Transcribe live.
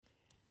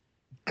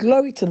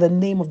Glory to the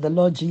name of the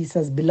Lord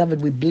Jesus.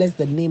 Beloved, we bless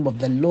the name of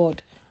the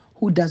Lord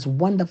who does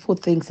wonderful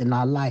things in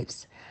our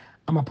lives.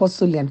 I'm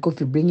Apostle LYANNE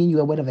KOFFI bringing you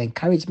a word of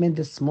encouragement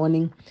this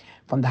morning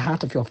from the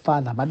heart of your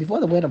Father. But before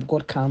the word of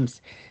God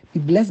comes, be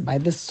blessed by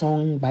this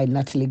song by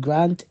Natalie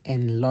Grant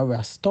and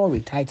Laura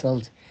Story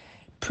titled,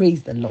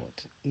 Praise the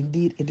Lord.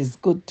 Indeed, it is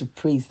good to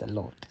praise the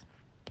Lord.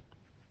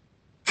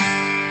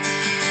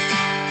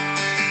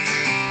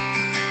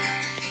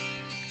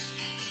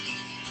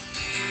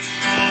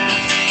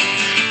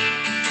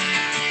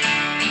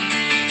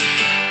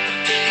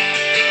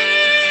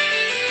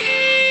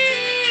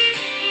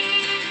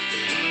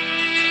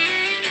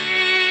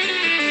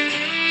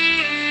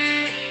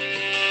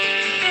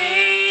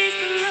 Praise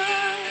the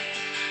Lord,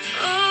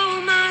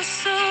 oh my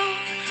soul.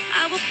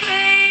 I will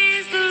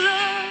praise the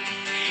Lord.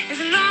 As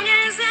long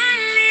as I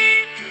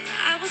live,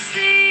 I will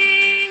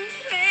sing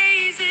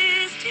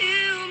praises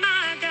to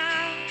my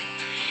God.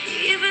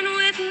 Even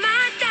with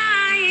my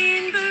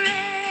dying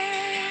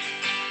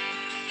breath,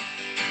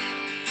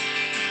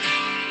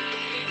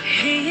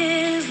 He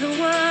is the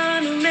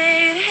one who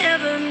made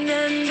heaven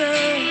and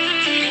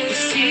earth, the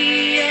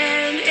sea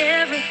and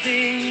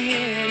everything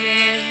in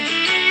it.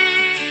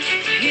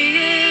 He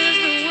is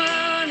the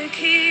one who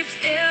keeps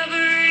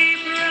every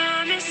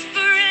promise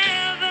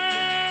forever.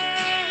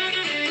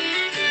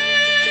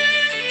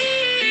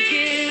 He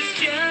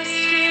gives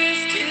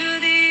justice to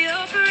the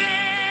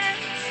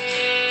oppressed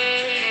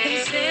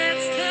and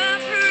sets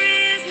the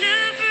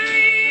prisoner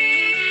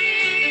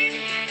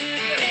free.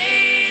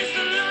 Praise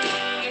the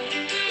Lord,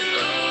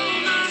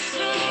 oh my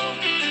soul.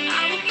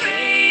 I will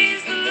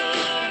praise the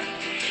Lord.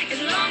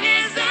 As long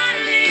as I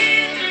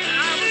live,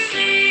 I will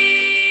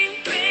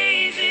sing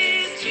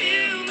praises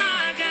to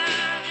my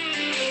God,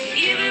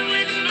 even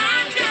with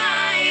my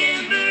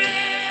dying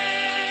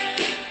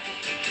breath.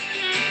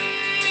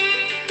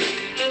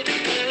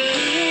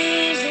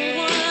 He is the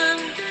one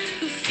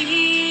who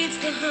feeds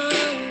the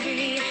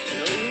hungry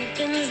and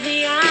opens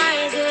the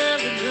eyes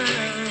of the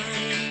blind.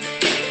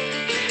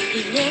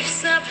 He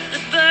lifts up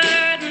the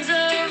burdens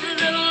of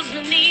those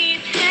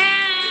beneath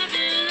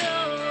heavy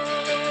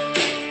loads.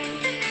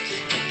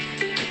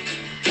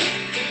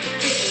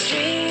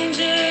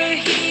 Stranger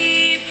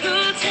He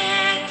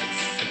protects,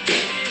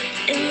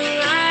 and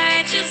the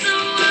righteous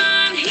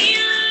one He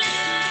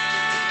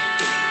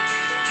loves.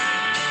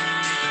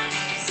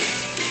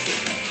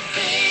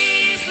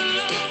 Praise the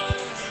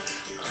Lord,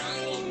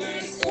 oh my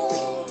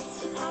soul.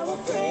 I will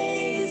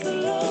praise the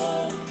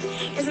Lord.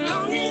 As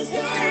long as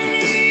I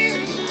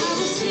live, I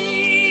will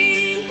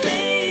sing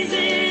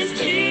praises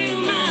to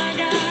my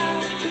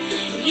God,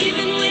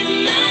 even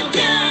with my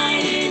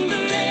dying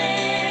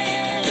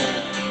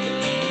breath.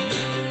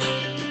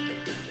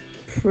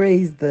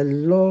 Praise the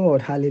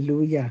Lord.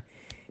 Hallelujah.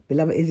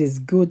 Beloved, it is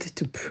good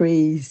to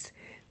praise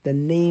the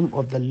name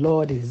of the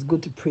Lord. It is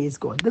good to praise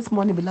God. This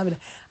morning, beloved,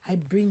 I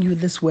bring you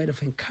this word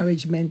of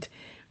encouragement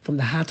from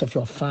the heart of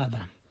your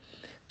Father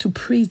to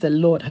praise the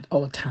Lord at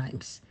all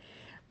times.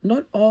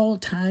 Not all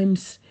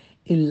times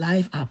in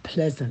life are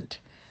pleasant,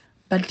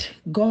 but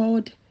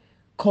God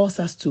calls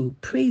us to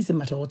praise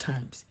Him at all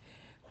times.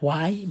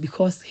 Why?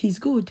 Because He's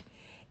good.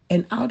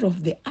 And out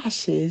of the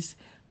ashes,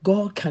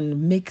 God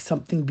can make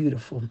something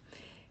beautiful.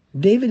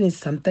 David in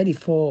Psalm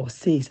 34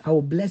 says, I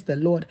will bless the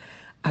Lord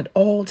at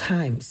all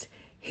times.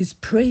 His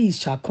praise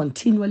shall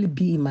continually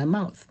be in my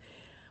mouth.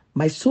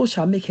 My soul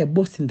shall make her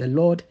boast in the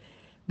Lord.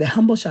 The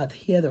humble shall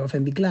hear thereof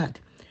and be glad.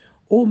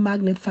 Oh,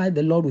 magnify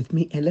the Lord with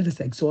me, and let us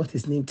exalt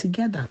His name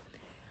together.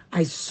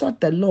 I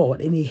sought the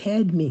Lord, and He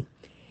heard me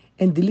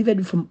and delivered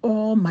me from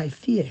all my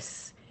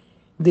fears.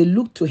 They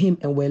looked to Him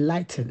and were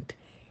lightened,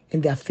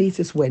 and their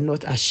faces were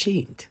not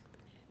ashamed.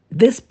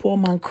 This poor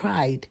man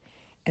cried,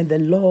 and the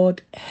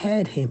Lord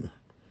heard him.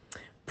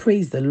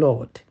 Praise the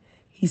Lord.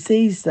 He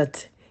says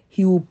that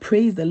he will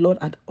praise the Lord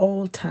at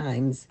all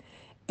times,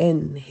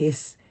 and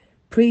his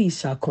praise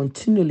shall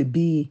continually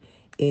be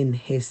in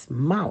his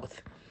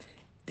mouth.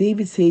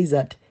 David says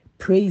that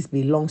praise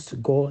belongs to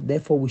God,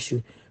 therefore we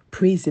should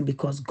praise Him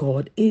because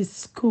God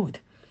is good.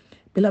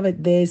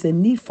 Beloved, there is a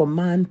need for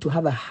man to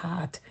have a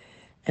heart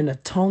and a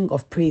tongue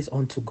of praise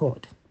unto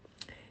God.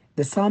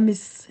 The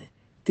psalmist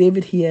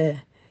David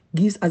here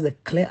gives us a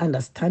clear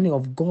understanding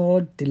of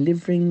God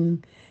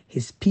delivering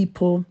His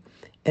people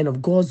and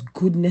of God's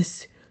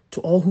goodness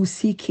to all who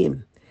seek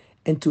Him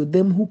and to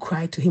them who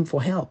cry to Him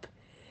for help.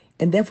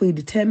 And therefore he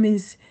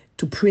determines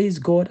to praise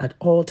God at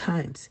all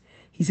times.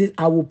 He says,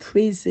 I will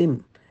praise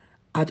Him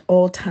at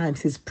all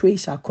times. His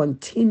praise shall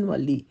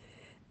continually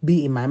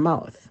be in my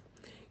mouth.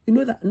 You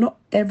know that not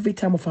every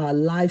time of our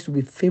lives will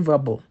be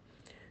favorable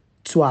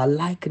to our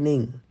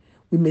liking.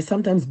 We may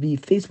sometimes be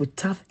faced with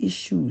tough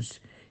issues,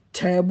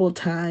 terrible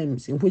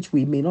times in which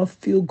we may not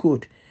feel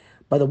good.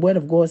 But the word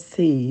of God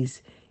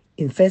says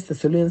in 1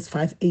 Thessalonians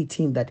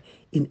 5:18 that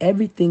in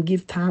everything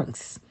give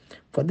thanks,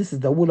 for this is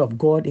the will of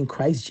God in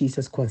Christ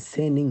Jesus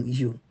concerning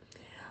you.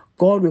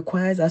 God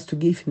requires us to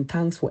give Him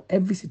thanks for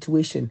every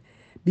situation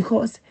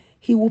because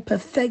He will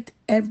perfect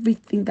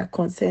everything that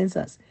concerns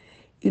us.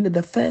 You know,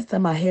 the first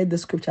time I heard the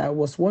scripture, I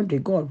was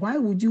wondering, God, why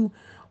would you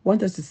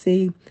want us to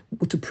say,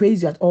 to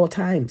praise you at all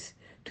times,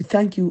 to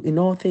thank you in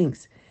all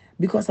things.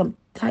 Because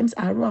sometimes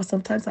are rough,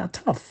 sometimes are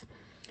tough.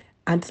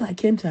 Until I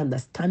came to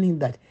understanding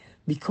that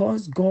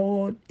because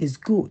God is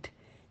good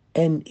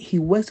and He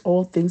works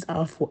all things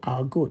out for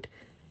our good,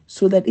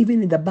 so that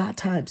even in the bad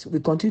times, we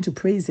continue to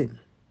praise Him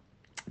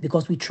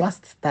because we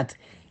trust that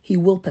He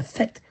will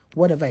perfect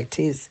whatever it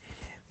is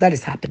that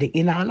is happening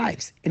in our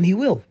lives. And He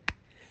will.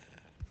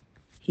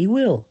 He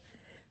will.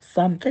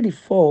 Psalm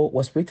 34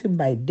 was written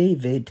by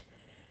David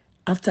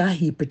after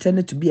he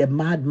pretended to be a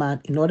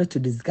madman in order to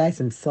disguise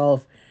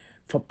himself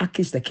from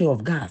Achish, the king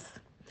of Gath,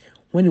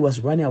 when he was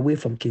running away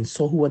from King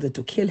Saul, who wanted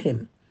to kill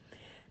him.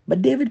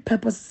 But David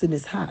purposes in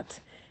his heart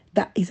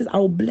that he says, I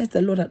will bless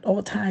the Lord at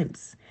all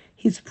times.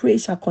 His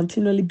praise shall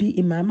continually be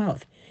in my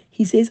mouth.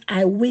 He says,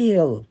 I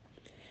will.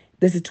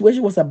 The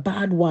situation was a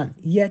bad one,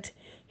 yet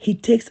he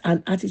takes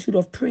an attitude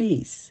of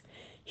praise.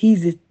 He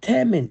is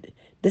determined,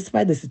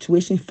 despite the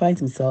situation he finds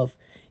himself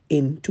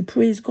in, to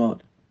praise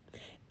God.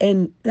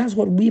 And that's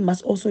what we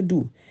must also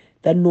do,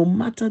 that no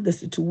matter the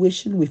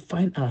situation we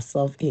find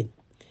ourselves in,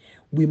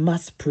 we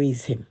must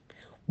praise Him.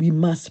 We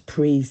must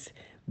praise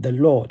the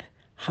Lord.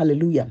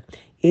 Hallelujah.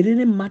 It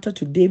didn't matter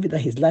to David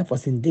that his life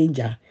was in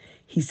danger.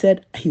 He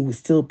said he would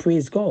still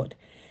praise God.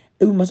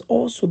 And we must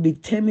also be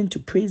determined to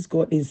praise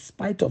God in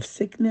spite of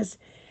sickness,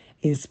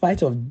 in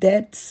spite of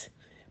debts,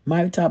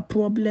 marital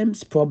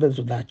problems, problems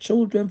with our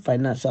children,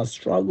 financial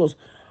struggles,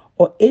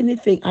 or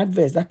anything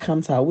adverse that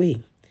comes our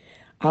way.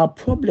 Our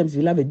problems,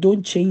 beloved,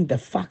 don't change the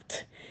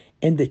fact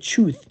and the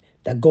truth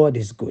that God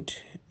is good.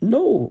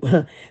 No,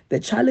 the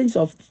challenge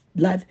of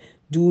life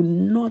do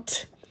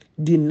not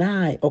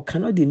deny or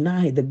cannot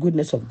deny the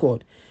goodness of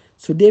God.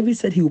 So David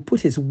said he will put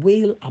his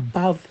will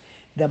above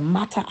the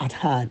matter at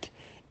hand.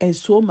 And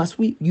so must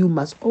we. You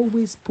must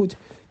always put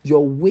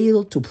your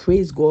will to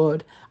praise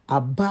God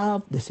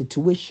above the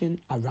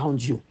situation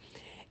around you.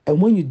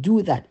 And when you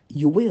do that,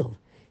 you will.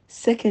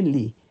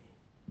 Secondly,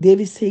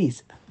 David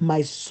says,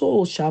 my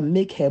soul shall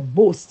make her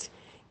boast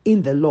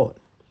in the Lord,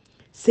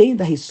 saying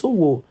that his soul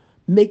will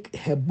make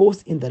her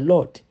boast in the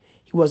Lord.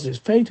 He was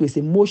referring to his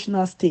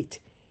emotional state.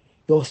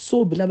 Your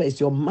soul, beloved, is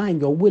your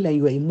mind, your will, and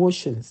your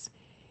emotions.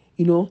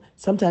 You know,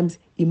 sometimes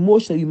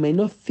emotionally you may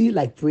not feel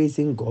like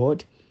praising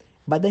God,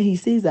 but then he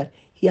says that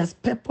he has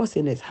purpose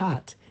in his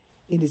heart,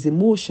 in his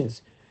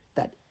emotions,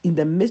 that in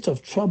the midst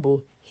of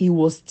trouble, he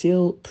will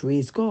still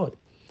praise God.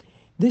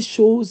 This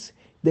shows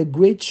the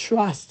great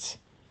trust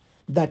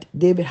that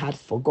David had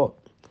for God.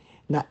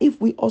 Now,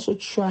 if we also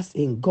trust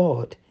in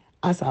God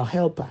as our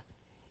helper,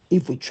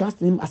 if we trust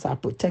Him as our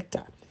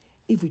protector,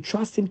 if we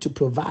trust Him to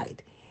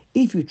provide,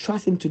 if you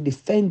trust Him to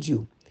defend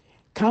you,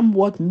 come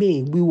what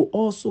may, we will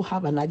also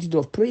have an attitude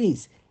of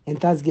praise and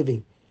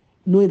thanksgiving,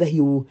 knowing that He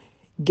will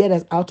get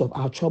us out of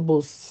our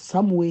troubles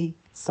some way,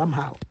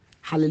 somehow.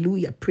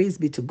 Hallelujah. Praise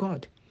be to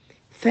God.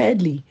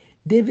 Thirdly,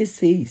 David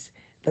says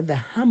that the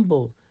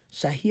humble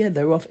shall hear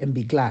thereof and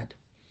be glad.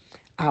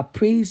 Our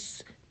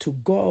praise to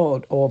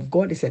God or of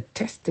God is a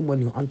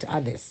testimony unto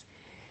others.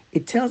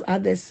 It tells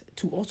others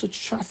to also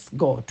trust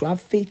God, to have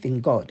faith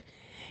in God.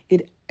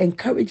 It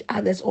encourages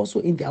others also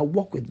in their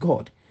walk with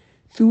God.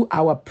 Through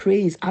our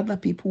praise, other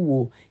people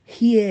will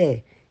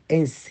hear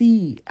and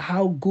see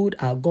how good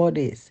our God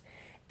is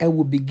and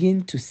will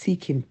begin to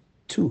seek Him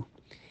too.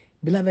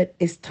 Beloved,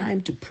 it's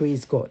time to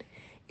praise God.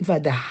 In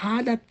fact, the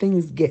harder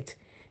things get,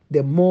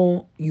 the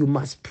more you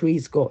must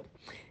praise God.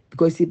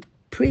 Because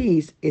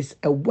praise is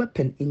a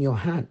weapon in your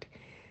hand.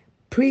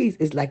 Praise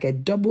is like a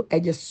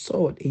double-edged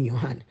sword in your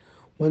hand.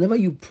 Whenever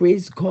you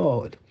praise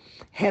God,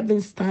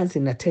 heaven stands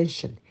in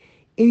attention.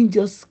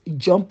 Angels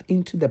jump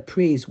into the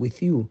praise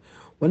with you.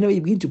 Whenever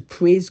you begin to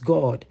praise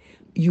God,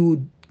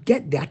 you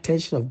get the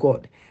attention of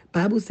God.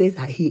 Bible says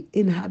that He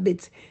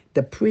inhabits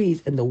the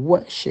praise and the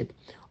worship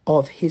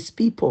of His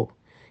people.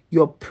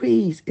 Your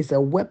praise is a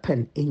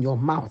weapon in your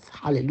mouth.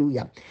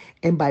 Hallelujah.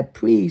 And by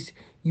praise,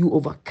 you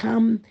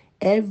overcome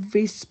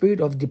every spirit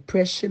of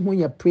depression. When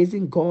you're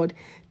praising God,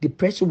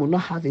 depression will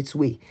not have its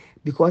way.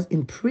 Because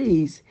in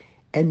praise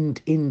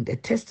and in the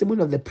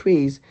testimony of the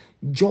praise,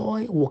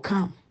 joy will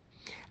come.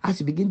 As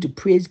you begin to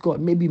praise God,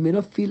 maybe you may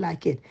not feel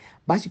like it,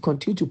 but as you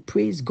continue to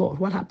praise God,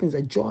 what happens?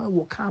 A joy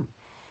will come.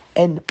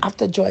 And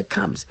after joy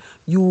comes,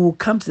 you will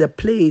come to the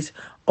place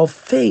of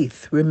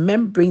faith,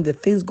 remembering the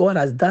things God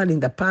has done in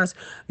the past.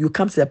 You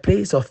come to the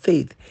place of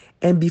faith.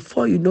 And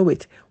before you know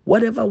it,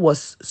 whatever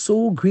was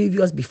so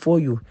grievous before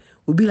you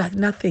will be like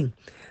nothing,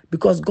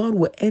 because God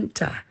will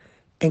enter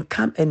and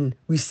come and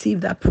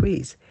receive that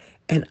praise.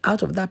 And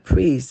out of that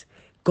praise,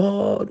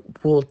 God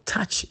will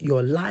touch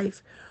your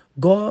life.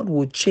 God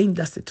will change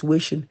that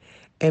situation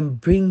and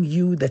bring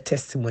you the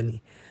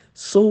testimony.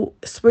 So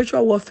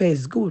spiritual warfare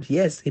is good.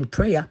 Yes, in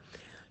prayer,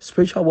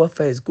 spiritual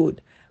warfare is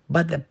good.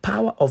 But the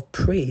power of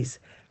praise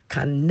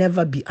can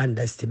never be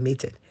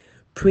underestimated.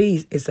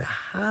 Praise is a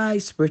high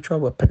spiritual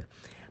weapon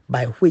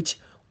by which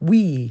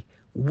we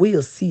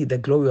will see the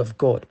glory of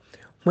God.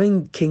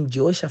 When King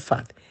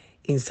Jehoshaphat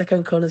in 2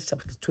 Chronicles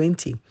chapter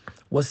 20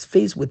 was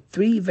faced with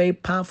three very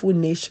powerful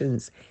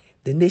nations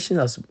the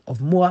nations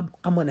of Moab,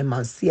 Ammon, and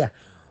Mount Seir,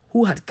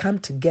 who had come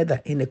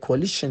together in a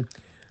coalition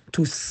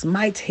to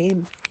smite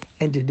him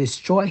and to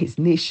destroy his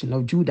nation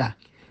of Judah.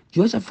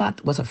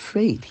 Jehoshaphat was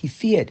afraid, he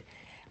feared,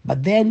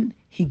 but then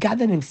he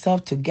gathered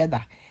himself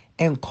together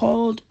and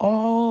called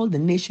all the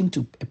nation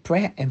to a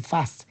prayer and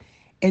fast.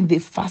 And they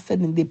fasted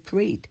and they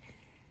prayed.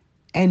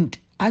 And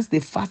as they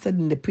fasted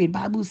and they prayed,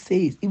 Bible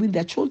says even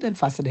their children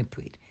fasted and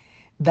prayed,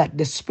 that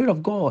the Spirit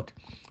of God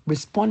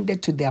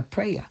responded to their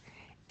prayer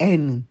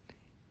and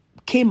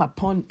came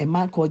upon a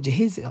man called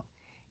Jehaziel.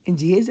 And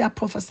Jehaziel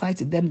prophesied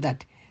to them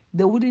that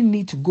they wouldn't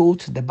need to go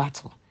to the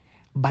battle,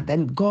 but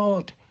then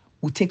God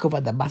would take over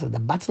the battle. The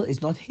battle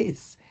is not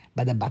his,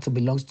 but the battle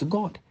belongs to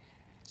God.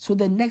 So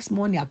the next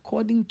morning,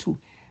 according to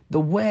the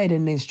word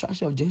and the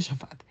instruction of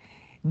Jehoshaphat,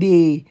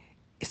 they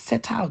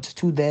set out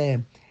to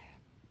the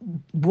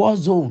war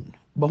zone.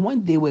 But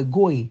when they were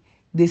going,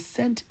 they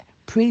sent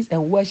praise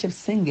and worship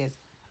singers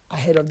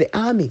ahead of the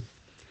army.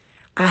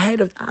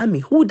 Ahead of the army.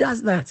 Who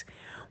does that?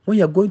 When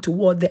you're going to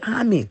war, the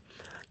army,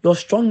 your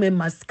strong men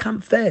must come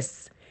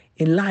first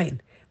in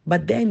line.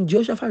 But then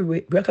Joshua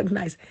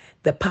recognized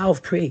the power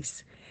of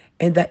praise,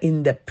 and that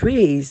in the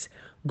praise,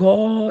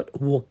 God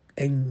will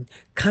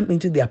come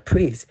into their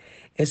praise.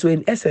 And so,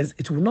 in essence,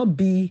 it will not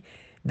be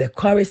the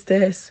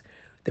choristers,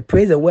 the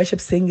praise and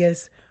worship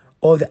singers,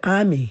 or the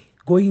army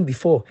going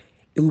before.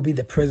 It will be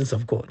the presence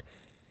of God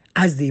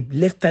as they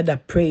lifted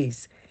up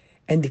praise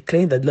and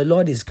declaring that the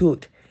Lord is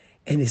good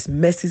and his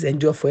mercies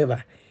endure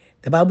forever.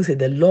 The Bible said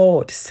the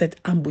Lord set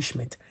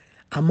ambushment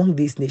among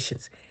these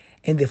nations,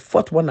 and they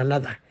fought one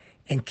another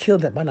and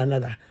killed one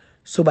another.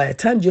 So by the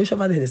time Joshua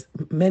and his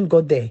men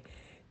got there,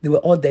 they were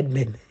all dead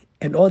men.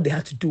 And all they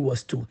had to do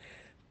was to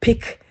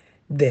pick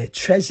the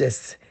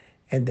treasures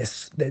and the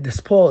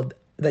spoil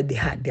that they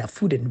had, their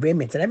food and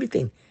raiment and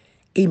everything.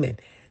 Amen.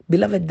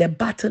 Beloved, the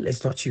battle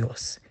is not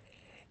yours.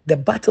 The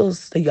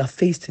battles that you are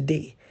faced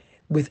today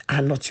with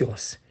are not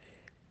yours.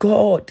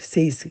 God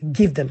says,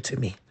 give them to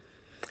me.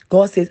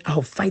 God says,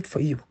 I'll fight for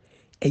you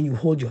and you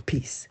hold your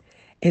peace.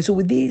 And so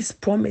with these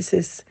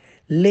promises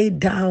laid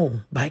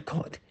down by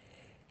God,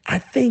 I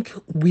think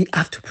we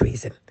have to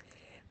praise him.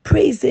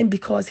 Praise him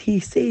because he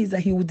says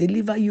that he will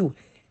deliver you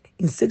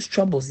in 6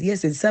 troubles.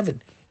 Yes, in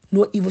 7.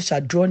 No evil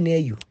shall draw near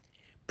you.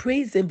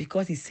 Praise him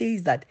because he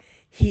says that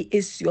he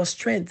is your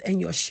strength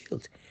and your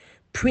shield.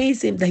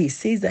 Praise him that he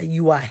says that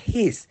you are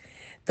his.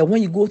 That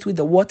when you go through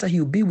the water, he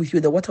will be with you.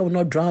 The water will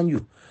not drown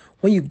you.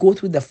 When you go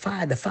through the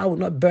fire will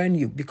not burn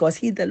you because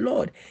he, the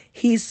Lord,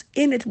 he's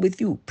in it with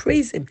you.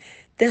 Praise him.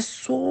 There's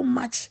so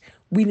much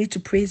we need to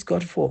praise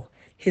God for.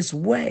 His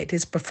word,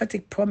 his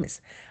prophetic promise,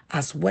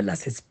 as well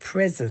as his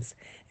presence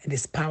and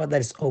his power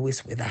that is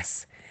always with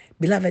us.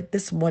 Beloved,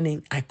 this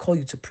morning I call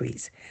you to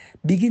praise.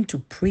 Begin to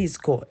praise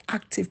God,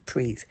 active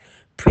praise.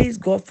 Praise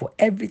God for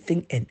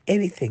everything and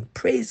anything.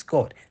 Praise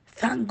God.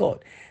 Thank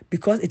God.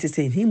 Because it is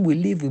in him we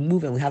live, we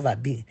move, and we have our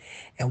being.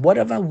 And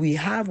whatever we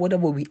have,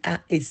 whatever we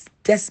are, is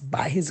just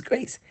by his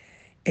grace.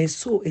 And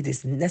so it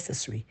is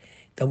necessary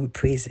that we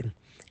praise him.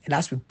 And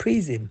as we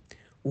praise him,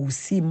 we will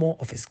see more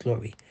of his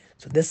glory.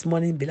 So this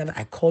morning, beloved,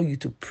 I call you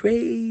to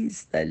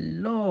praise the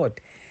Lord.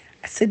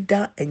 Sit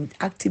down and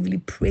actively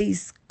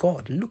praise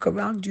God. Look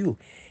around you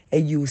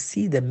and you will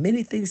see the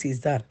many things he's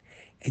done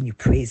and you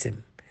praise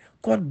him.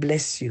 God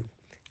bless you.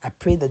 I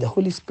pray that the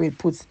Holy Spirit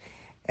puts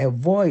a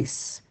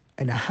voice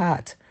and a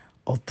heart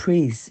of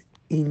praise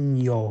in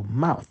your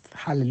mouth.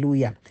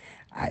 Hallelujah.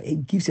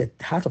 It gives you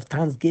a heart of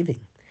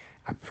thanksgiving.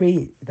 I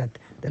pray that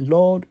the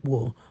Lord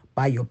will,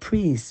 by your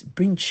praise,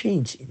 bring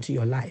change into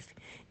your life.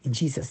 In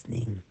Jesus'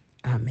 name,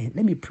 amen.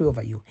 Let me pray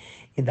over you.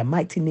 In the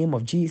mighty name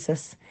of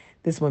Jesus,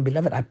 this one,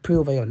 beloved, I pray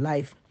over your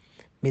life.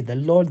 May the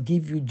Lord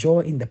give you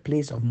joy in the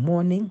place of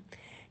mourning.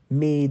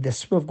 May the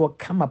Spirit of God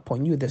come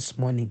upon you this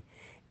morning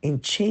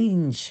and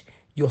change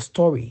your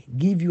story.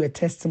 Give you a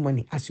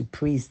testimony as you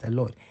praise the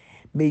Lord.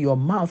 May your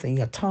mouth and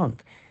your tongue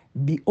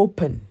be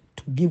open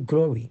to give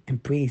glory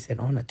and praise and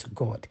honor to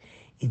God.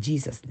 In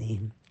Jesus'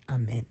 name,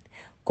 amen.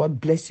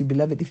 God bless you,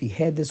 beloved. If you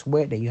heard this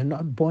word and you're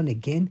not born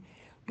again,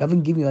 you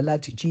haven't given your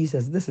life to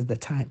Jesus, this is the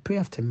time. Pray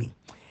after me.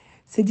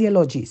 Say, dear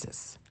Lord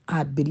Jesus,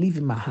 I believe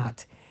in my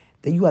heart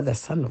that you are the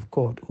Son of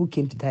God who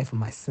came to die for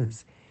my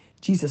sins.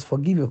 Jesus,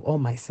 forgive me of all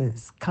my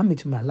sins. Come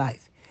into my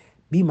life.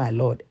 Be my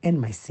Lord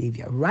and my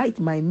Savior. Write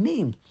my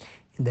name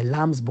in the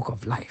Lamb's Book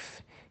of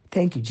Life.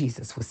 Thank you,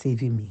 Jesus, for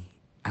saving me.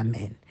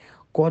 Amen.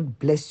 God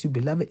bless you,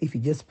 beloved. If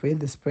you just pray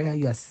this prayer,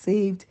 you are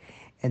saved,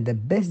 and the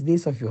best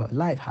days of your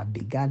life have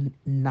begun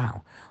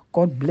now.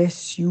 God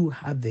bless you.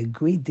 Have a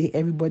great day,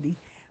 everybody.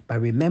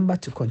 But remember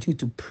to continue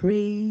to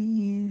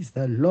praise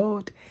the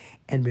Lord,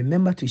 and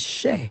remember to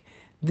share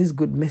this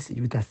good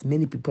message with as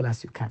many people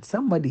as you can.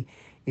 Somebody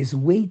is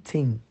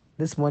waiting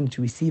this morning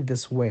to receive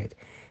this word,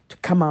 to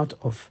come out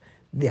of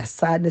their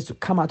sadness, to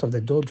come out of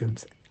the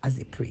doldrums as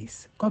they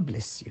praise. God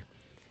bless you.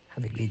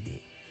 Have a great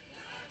day.